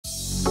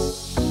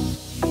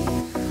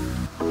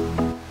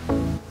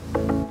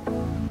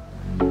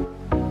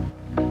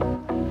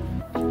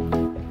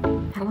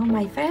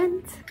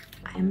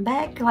I'm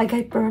back like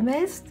I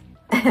promised,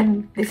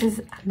 and this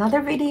is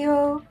another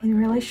video in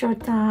really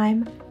short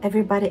time.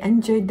 Everybody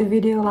enjoyed the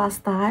video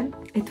last time.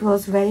 It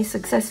was very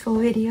successful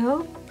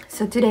video.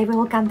 So today we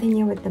will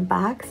continue with the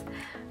bags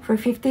for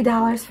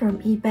 $50 from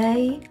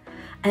eBay,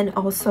 and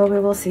also we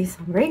will see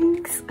some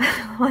rings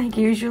like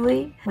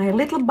usually. My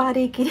little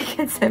buddy Kitty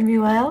Cat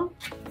Samuel,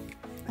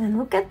 and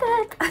look at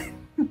that.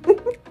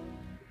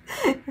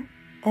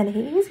 And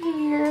he is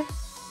here.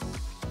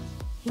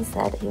 He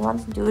said he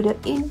wants to do the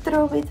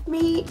intro with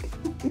me.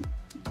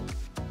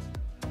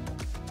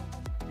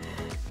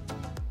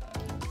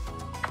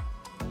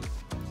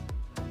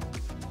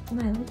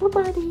 My little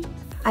buddy.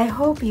 I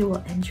hope you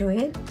will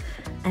enjoy it,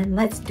 and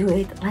let's do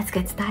it. Let's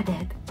get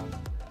started.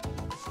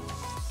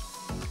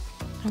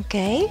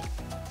 Okay,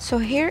 so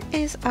here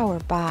is our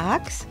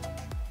box,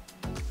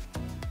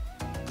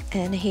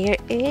 and here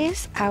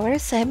is our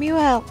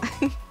Samuel.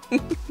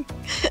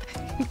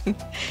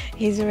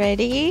 He's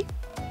ready.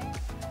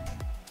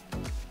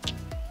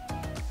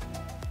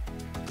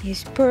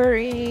 He's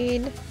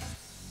purring.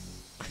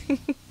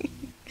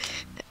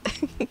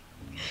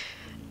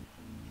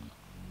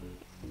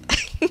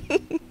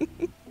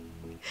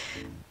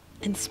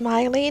 And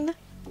smiling.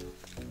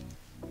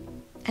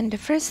 And the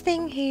first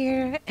thing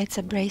here, it's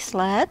a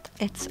bracelet.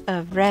 It's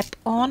a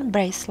wrap-on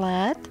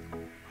bracelet.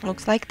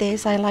 Looks like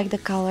this. I like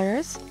the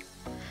colors.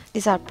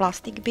 These are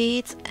plastic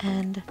beads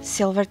and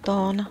silver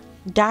tone,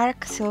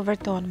 dark silver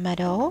tone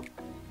metal.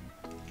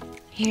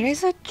 Here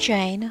is a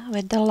chain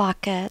with the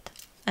locket,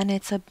 and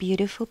it's a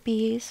beautiful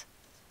piece.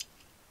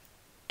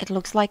 It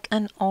looks like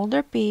an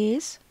older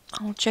piece.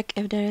 I'll check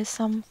if there is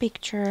some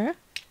picture.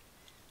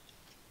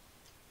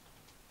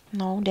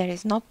 No, there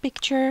is no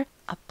picture.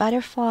 A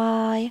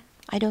butterfly.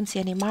 I don't see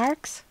any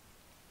marks.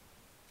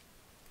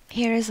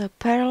 Here is a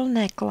pearl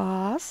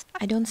necklace.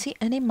 I don't see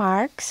any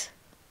marks.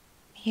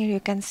 Here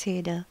you can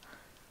see the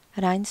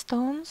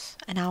rhinestones,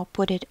 and I'll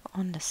put it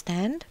on the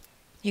stand.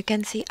 You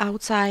can see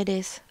outside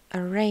is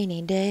a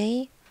rainy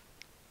day.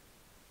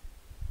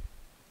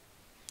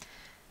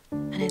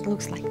 And it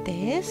looks like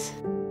this.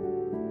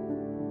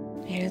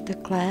 Here's the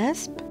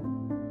clasp.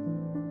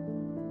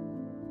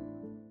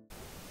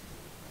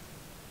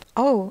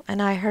 Oh,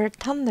 and I heard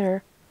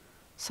thunder.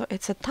 So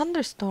it's a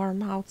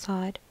thunderstorm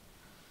outside.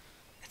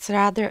 It's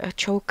rather a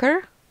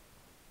choker.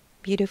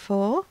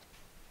 Beautiful.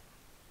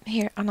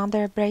 Here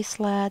another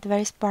bracelet,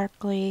 very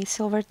sparkly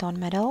silver tone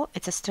metal.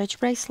 It's a stretch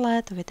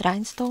bracelet with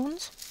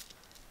rhinestones.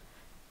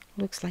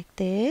 Looks like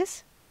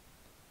this.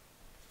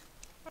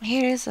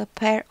 Here is a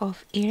pair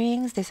of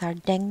earrings. These are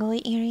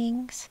dangly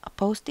earrings, a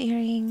post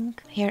earring.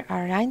 Here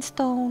are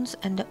rhinestones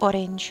and the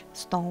orange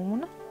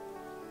stone.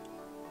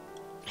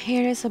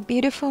 Here is a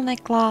beautiful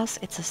necklace.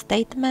 It's a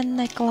statement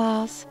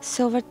necklace,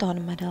 silver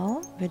tone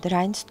metal with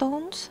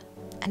rhinestones,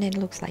 and it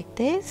looks like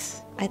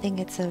this. I think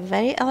it's a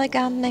very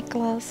elegant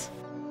necklace.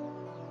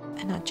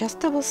 An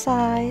adjustable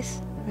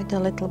size with the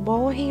little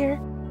bow here.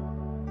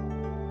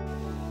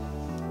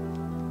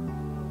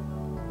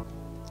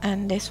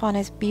 And this one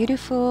is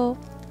beautiful.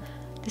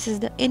 This is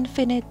the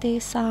infinity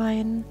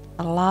sign,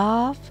 a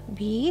love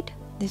bead.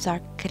 These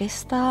are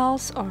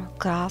crystals or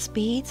glass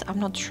beads, I'm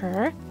not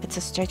sure. It's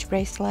a stretch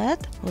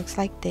bracelet, looks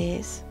like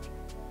this.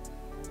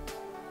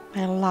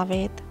 I love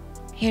it.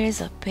 Here is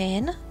a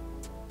pin.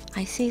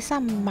 I see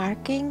some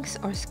markings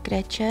or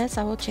scratches,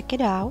 I will check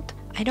it out.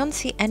 I don't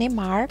see any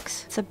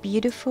marks. It's a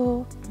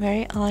beautiful,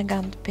 very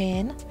elegant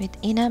pin with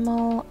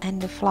enamel and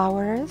the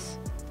flowers.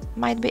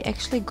 Might be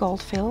actually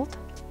gold filled,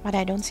 but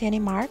I don't see any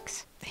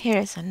marks. Here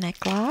is a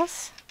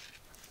necklace.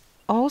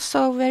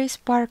 Also very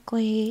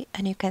sparkly,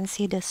 and you can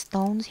see the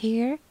stones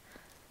here.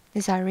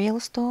 These are real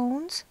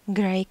stones,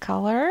 gray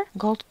color,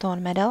 gold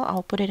tone metal.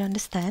 I'll put it on the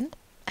stand,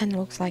 and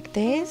looks like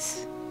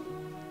this.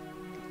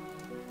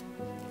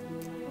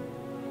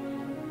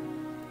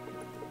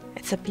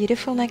 It's a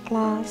beautiful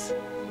necklace,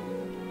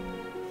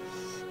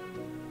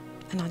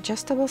 an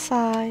adjustable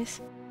size.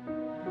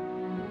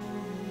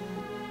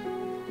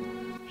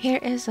 Here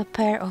is a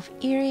pair of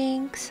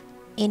earrings,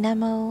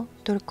 enamel,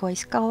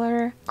 turquoise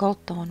color, gold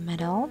tone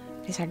metal.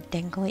 These are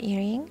dangly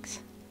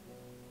earrings.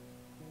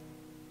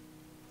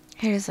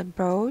 Here is a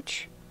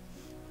brooch,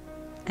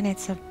 and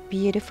it's a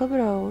beautiful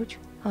brooch.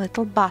 A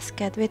little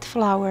basket with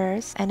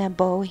flowers and a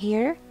bow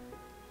here.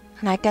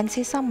 And I can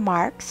see some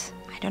marks.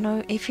 I don't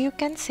know if you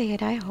can see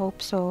it, I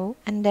hope so.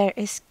 And there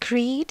is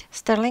Creed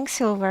sterling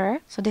silver.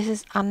 So this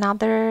is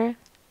another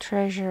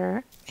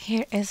treasure.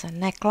 Here is a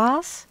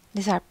necklace.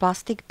 These are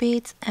plastic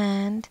beads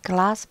and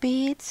glass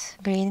beads,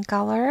 green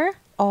color.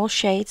 All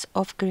shades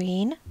of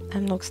green,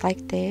 and looks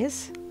like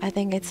this. I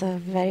think it's a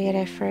very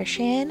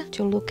refreshing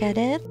to look at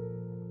it.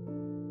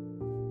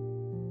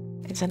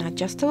 It's an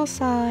adjustable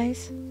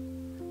size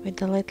with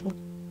the little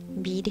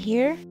bead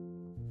here.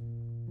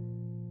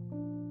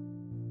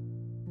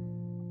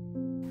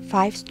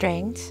 5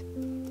 strings.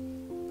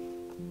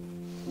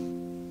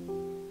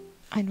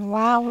 And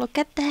wow, look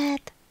at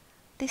that.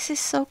 This is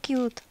so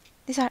cute.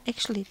 These are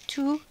actually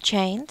 2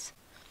 chains.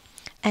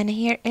 And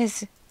here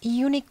is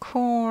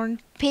unicorn,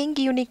 pink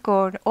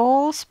unicorn,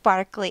 all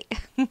sparkly.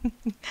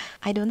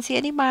 I don't see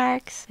any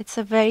marks. It's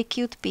a very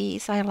cute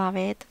piece. I love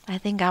it. I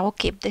think I will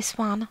keep this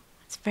one.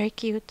 It's very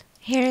cute.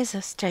 Here is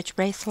a stretch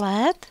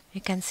bracelet.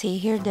 You can see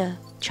here the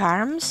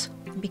charms,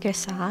 bigger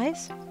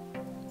size.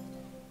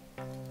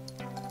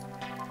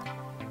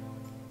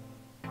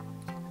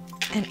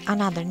 And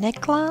another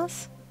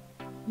necklace.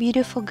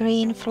 Beautiful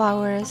green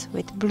flowers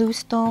with blue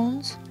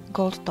stones,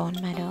 gold tone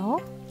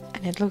metal.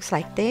 And it looks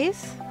like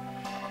this.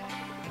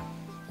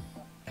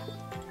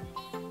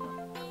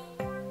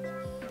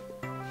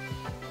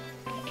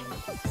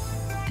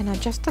 An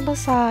adjustable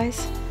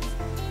size.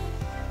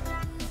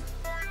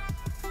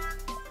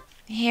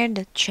 Here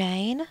the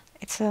chain.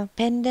 It's a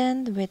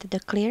pendant with the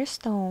clear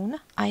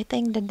stone. I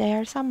think that there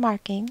are some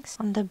markings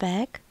on the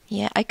back.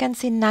 Yeah, I can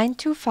see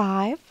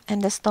 925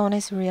 and the stone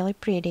is really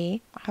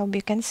pretty. I hope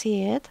you can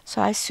see it.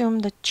 So I assume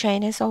the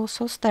chain is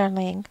also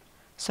sterling.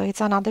 So it's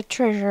another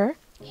treasure.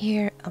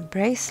 Here a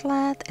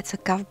bracelet. It's a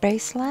cuff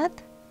bracelet.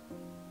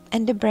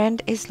 And the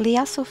brand is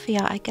Lia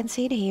Sophia. I can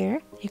see it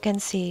here. You can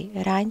see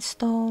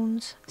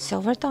rhinestones,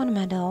 silver tone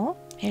metal.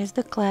 Here's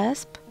the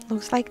clasp.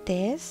 Looks like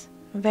this.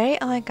 Very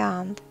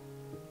elegant.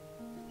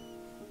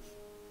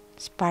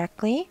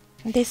 Sparkly.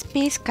 This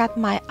piece caught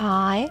my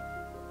eye.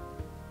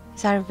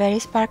 These are very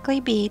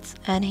sparkly beads.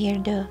 And here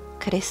the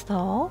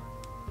crystal.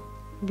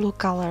 Blue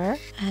color.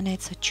 And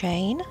it's a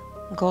chain.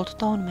 Gold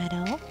tone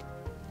metal.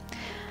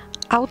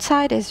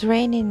 Outside is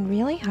raining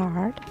really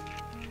hard.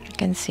 You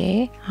can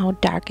see how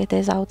dark it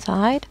is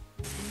outside.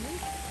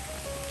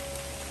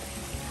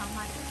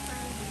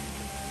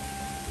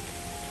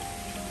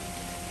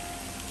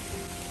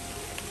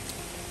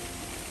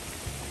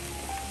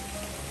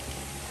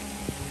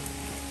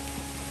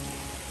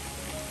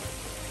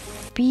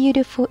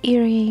 Beautiful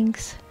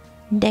earrings,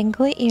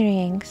 dangly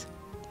earrings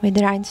with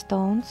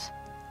rhinestones,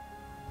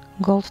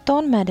 gold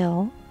tone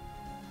metal.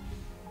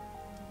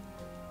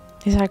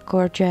 These are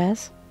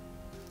gorgeous.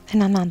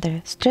 And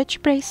another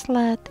stretch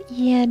bracelet.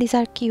 Yeah, these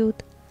are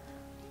cute.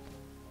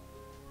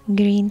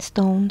 Green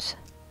stones.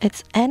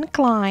 It's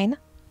inclined.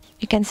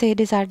 You can see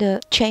these are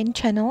the chain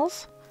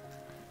channels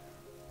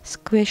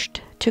squished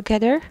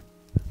together.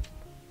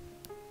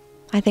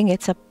 I think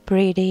it's a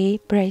pretty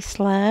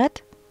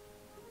bracelet.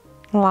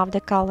 Love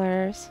the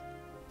colors.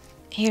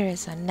 Here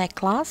is a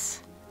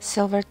necklace,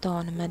 silver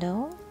tone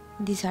metal.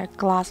 These are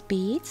glass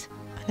beads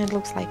and it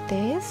looks like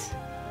this.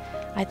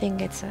 I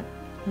think it's a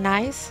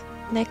nice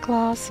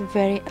necklace,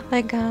 very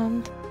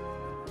elegant.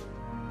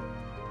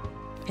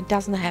 It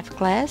doesn't have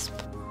clasp.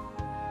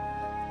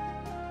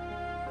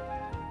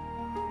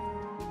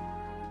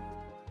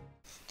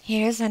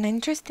 Here's an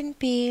interesting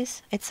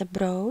piece. It's a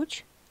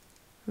brooch,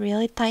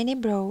 really tiny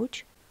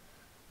brooch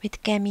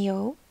with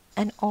cameo,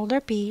 an older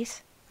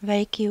piece.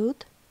 Very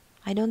cute.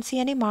 I don't see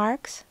any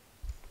marks.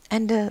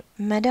 And the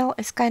metal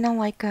is kind of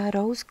like a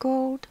rose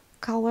gold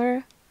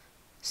color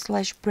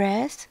slash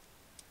brass.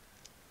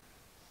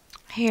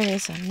 Here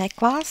is a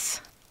necklace,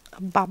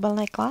 a bubble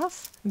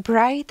necklace,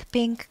 bright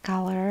pink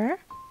color.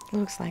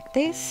 Looks like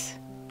this.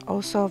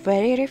 Also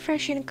very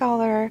refreshing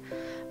color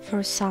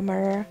for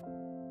summer.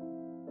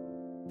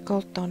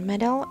 Gold tone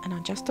metal and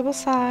adjustable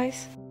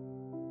size.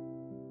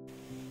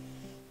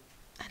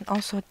 And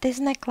also this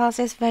necklace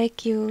is very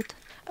cute.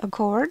 A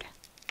gourd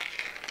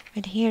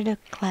with here the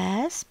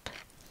clasp,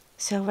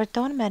 silver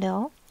tone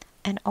metal,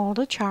 and all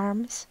the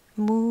charms,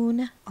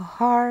 moon, a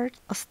heart,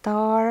 a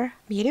star,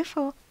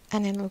 beautiful.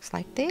 And it looks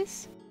like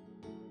this.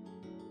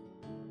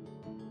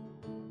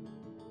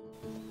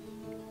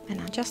 An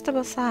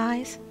adjustable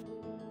size.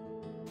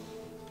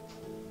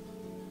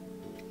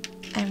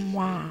 And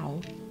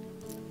wow,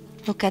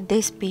 look at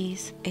this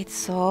piece. It's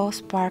so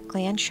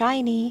sparkly and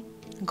shiny.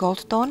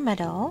 Gold tone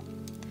metal.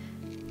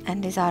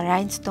 And these are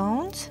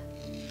rhinestones.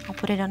 I'll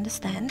put it on the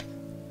stand.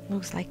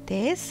 Looks like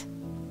this.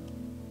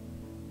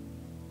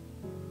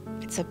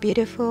 It's a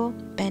beautiful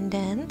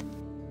pendant.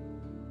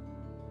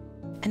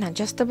 An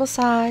adjustable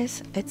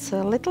size. It's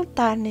a little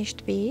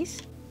tarnished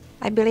piece.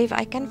 I believe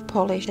I can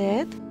polish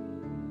it.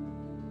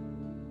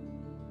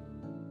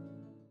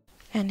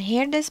 And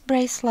here this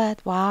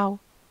bracelet. Wow.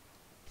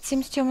 It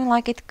seems to me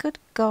like it could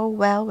go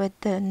well with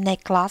the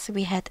necklace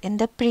we had in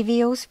the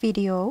previous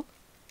video.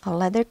 A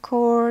leather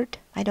cord.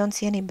 I don't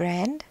see any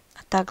brand.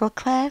 A toggle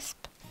clasp.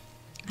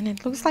 And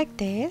it looks like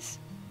this.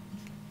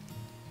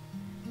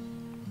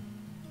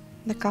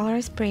 The color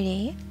is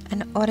pretty.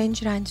 And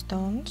orange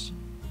rhinestones.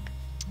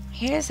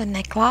 Here is a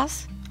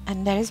necklace.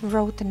 And there is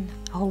written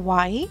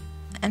Hawaii.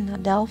 And a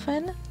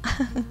dolphin.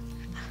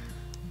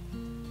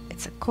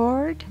 It's a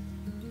cord.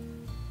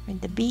 With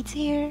the beads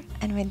here.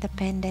 And with the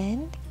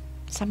pendant.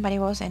 Somebody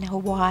was in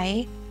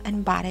Hawaii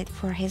and bought it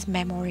for his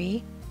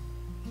memory.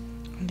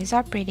 And these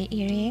are pretty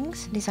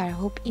earrings. These are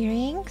hoop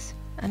earrings.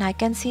 And I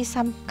can see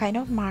some kind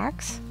of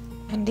marks.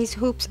 And these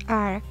hoops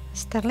are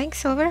sterling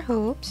silver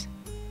hoops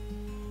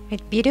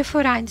with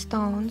beautiful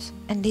rhinestones.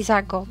 And these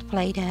are gold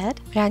plated.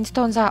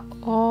 Rhinestones are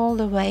all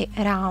the way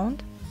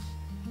around.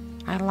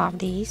 I love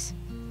these.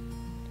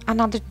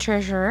 Another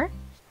treasure.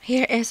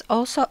 Here is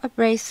also a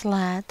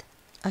bracelet.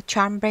 a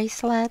charm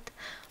bracelet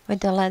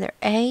with the letter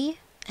A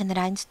and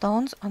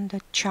rhinestones on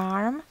the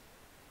charm.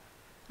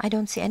 I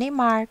don't see any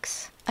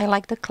marks. I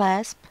like the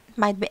clasp. It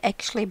might be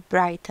actually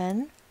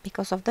brightened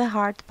because of the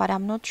heart, but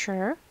I'm not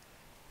sure.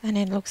 And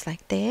it looks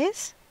like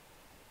this.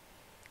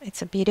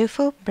 It's a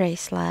beautiful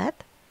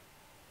bracelet.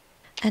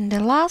 And the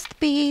last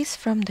piece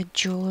from the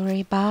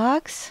jewelry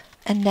box.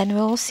 And then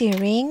we'll see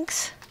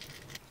rings.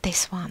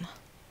 This one.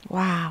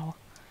 Wow.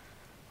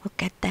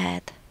 Look at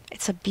that.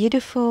 It's a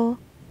beautiful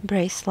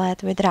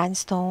bracelet with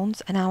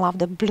rhinestones, and I love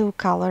the blue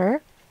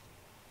color.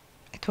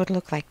 It would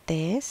look like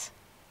this.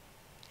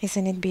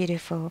 Isn't it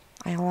beautiful?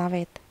 I love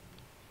it.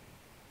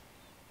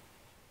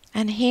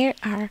 And here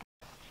are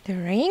the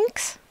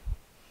rings.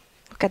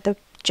 Look at the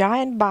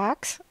giant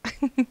box.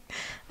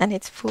 And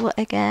it's full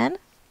again.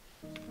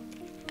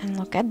 And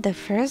look at the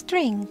first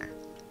ring.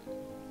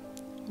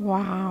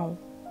 Wow.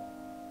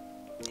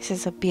 This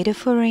is a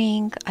beautiful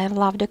ring. I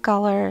love the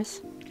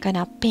colors.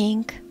 Kinda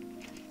pink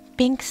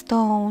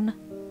stone,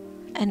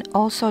 and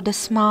also the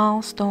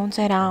small stones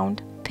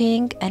around.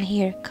 Pink, and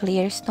here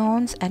clear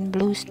stones and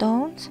blue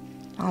stones.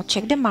 I'll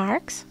check the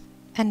marks.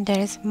 And there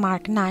is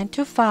mark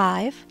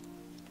 925.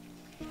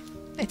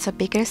 It's a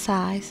bigger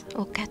size.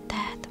 Look at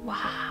that.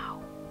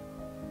 Wow.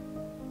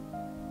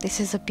 This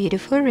is a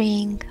beautiful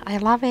ring. I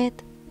love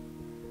it.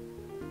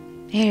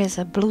 Here is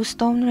a blue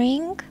stone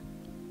ring.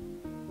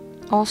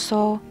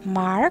 Also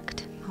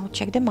marked. I'll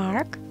check the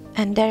mark.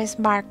 And there is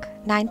mark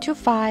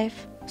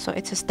 925. So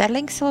it's a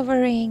sterling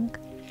silver ring.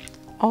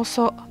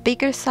 Also a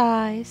bigger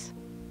size.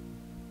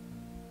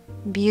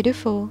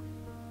 Beautiful.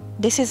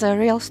 This is a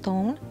real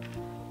stone.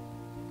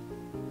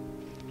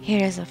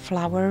 Here is a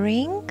flower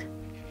ring.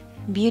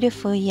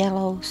 Beautiful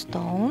yellow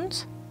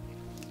stones.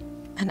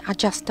 An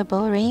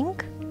adjustable ring.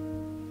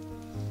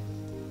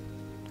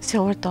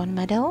 Silver tone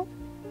medal.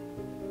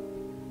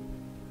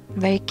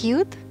 Very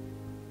cute.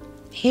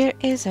 Here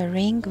is a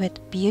ring with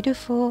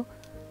beautiful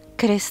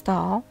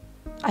crystal.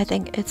 I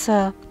think it's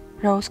a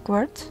rose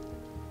quartz.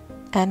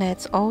 And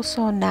it's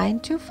also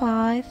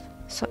 925.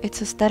 So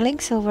it's a sterling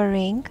silver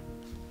ring.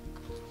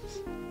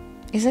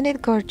 Isn't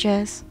it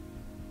gorgeous?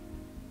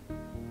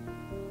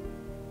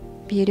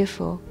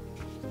 Beautiful.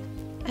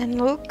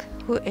 And look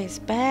who is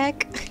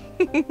back.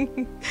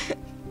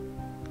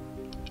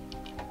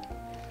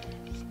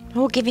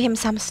 We'll give him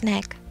some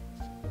snack.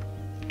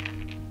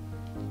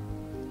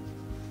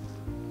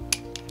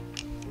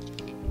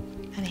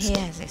 And he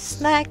has a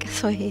snack,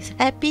 so he's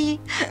happy.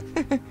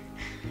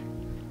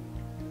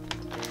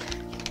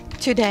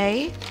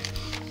 Today,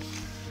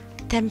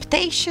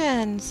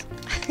 temptations.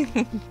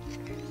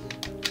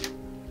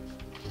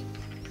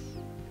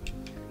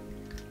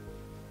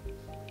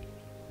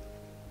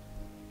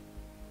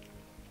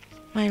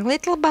 My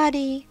little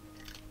buddy.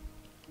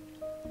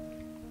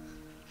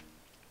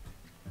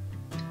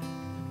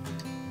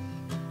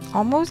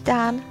 Almost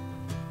done.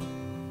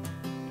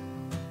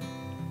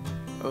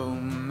 Oh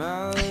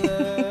my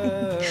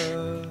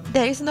love.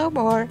 There is no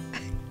more.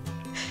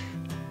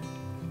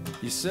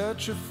 You're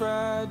such a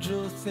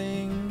fragile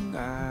thing,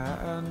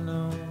 I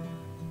know.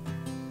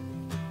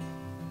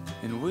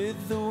 And with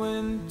the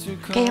winter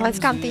Okay, let's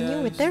comes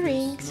continue with the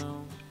rings.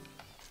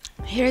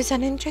 Here's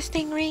an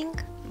interesting ring.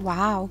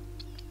 Wow.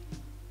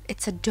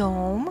 It's a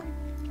dome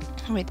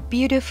with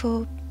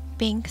beautiful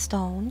pink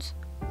stones,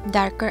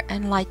 darker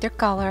and lighter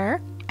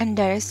color. And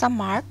there is a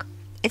mark.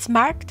 It's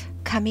marked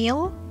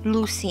Camille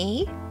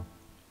Lucy.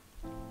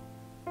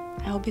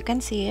 I hope you can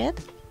see it.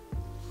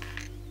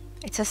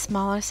 It's a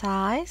smaller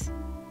size.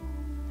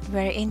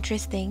 Very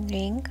interesting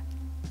ring.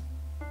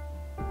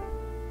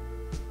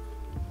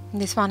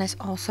 This one is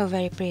also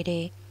very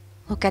pretty.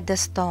 Look at the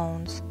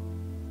stones.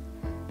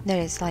 There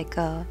is like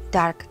a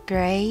dark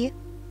gray,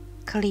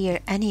 clear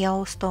and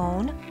yellow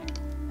stone.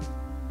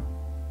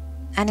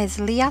 And it's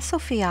Lia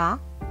Sophia,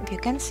 if you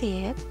can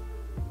see it.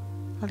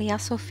 Lia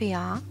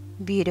Sophia,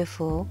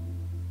 beautiful.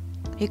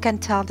 You can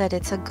tell that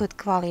it's a good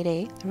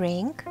quality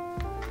ring.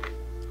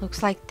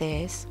 Looks like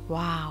this.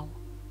 Wow.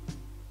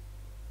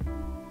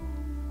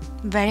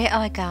 Very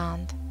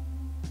elegant.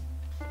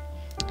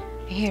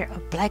 Here a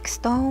black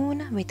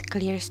stone with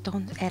clear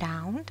stones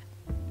around.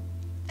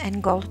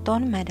 And gold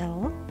tone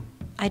medal.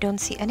 I don't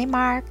see any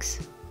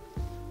marks.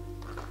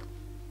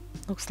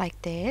 Looks like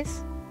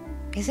this.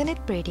 Isn't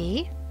it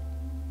pretty?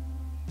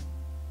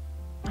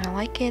 I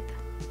like it.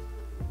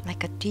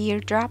 Like a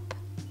teardrop.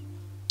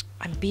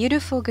 A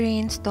beautiful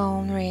green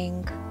stone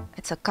ring.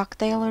 It's a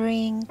cocktail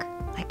ring.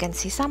 I can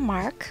see some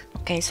mark.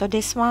 Okay, so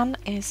this one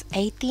is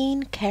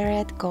 18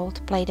 karat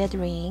gold plated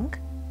ring.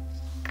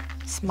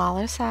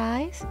 Smaller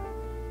size.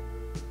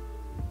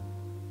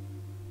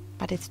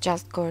 But it's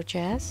just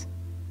gorgeous.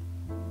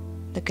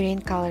 The green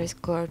color is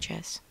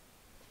gorgeous.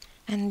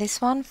 And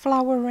this one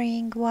flower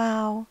ring.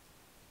 Wow.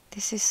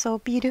 This is so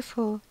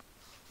beautiful.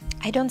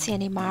 I don't see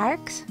any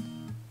marks.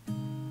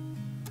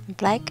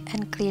 Black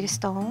and clear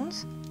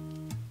stones.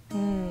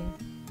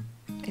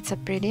 It's a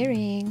pretty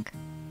ring.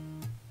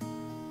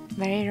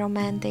 Very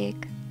romantic.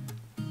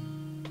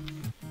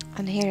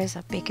 And here is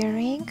a bigger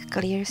ring,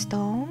 clear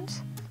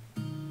stones.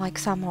 like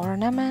some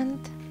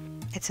ornament.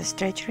 It's a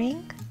stretch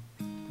ring.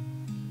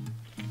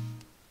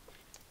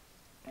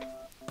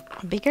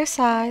 A bigger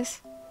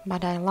size,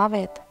 but I love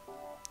it.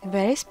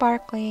 Very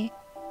sparkly.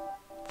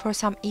 For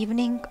some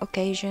evening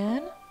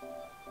occasion.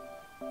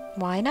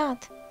 Why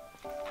not?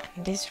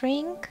 This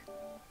ring.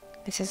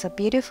 This is a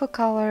beautiful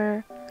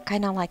color,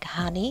 kind of like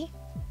honey.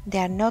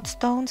 There are not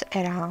stones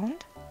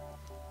around.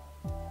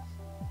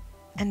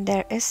 And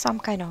there is some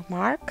kind of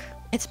mark.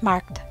 It's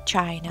marked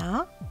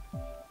China.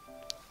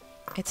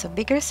 It's a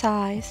bigger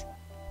size.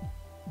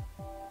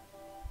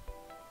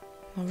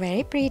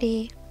 Very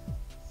pretty.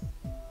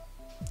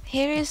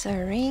 Here is a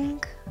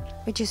ring,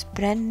 which is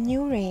brand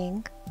new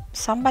ring.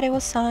 Somebody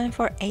was selling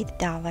for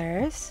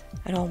 $8.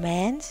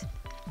 Romance.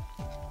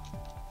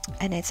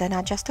 And it's an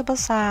adjustable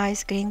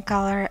size, green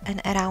color,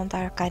 and around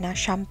are kind of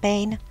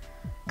champagne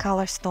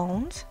color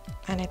stones.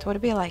 And it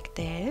would be like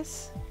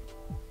this.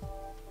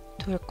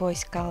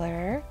 Turquoise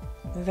color,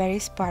 very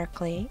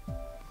sparkly.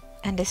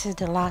 And this is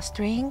the last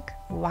ring.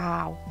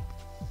 Wow.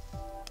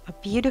 A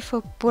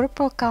beautiful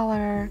purple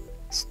color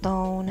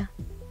stone,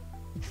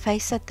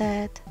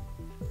 faceted.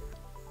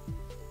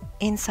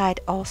 Inside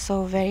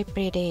also very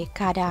pretty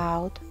cut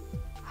out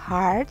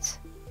hearts.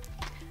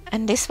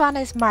 And this one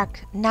is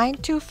marked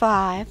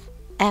 925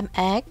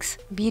 MX.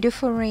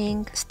 Beautiful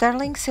ring,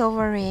 sterling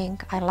silver ring.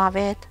 I love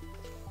it.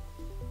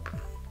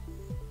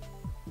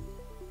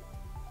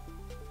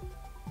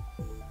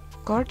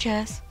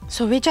 Gorgeous.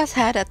 So we just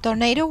had a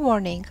tornado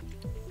warning,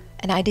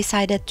 and I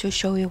decided to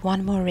show you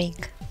one more ring.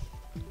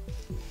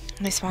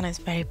 This one is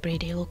very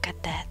pretty. Look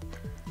at that.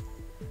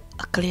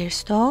 A clear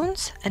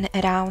stones, and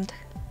around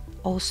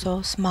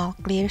also small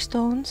clear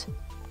stones.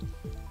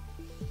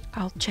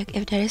 I'll check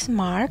if there is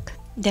mark.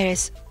 There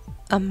is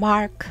a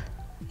mark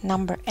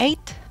number 8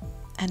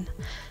 and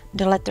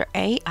the letter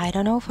A. I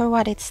don't know for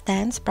what it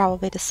stands,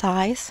 probably the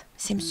size.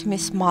 Seems to me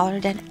smaller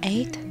than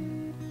 8.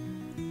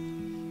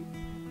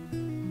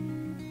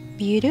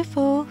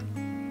 Beautiful.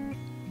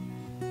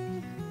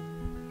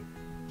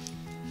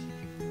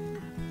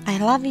 I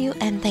love you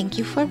and thank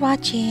you for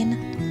watching.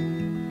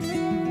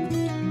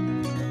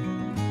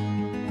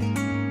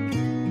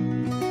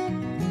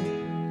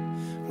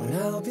 When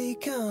I'll be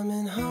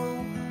coming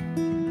home,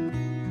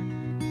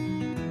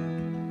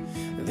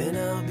 then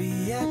I'll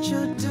be at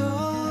your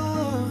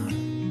door.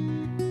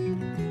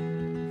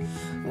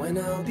 When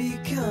I'll be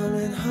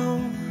coming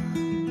home,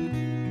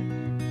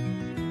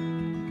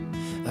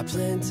 I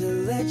plan to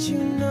let you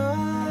know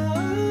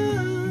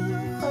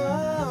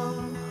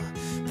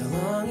the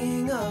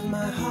longing of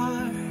my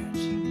heart.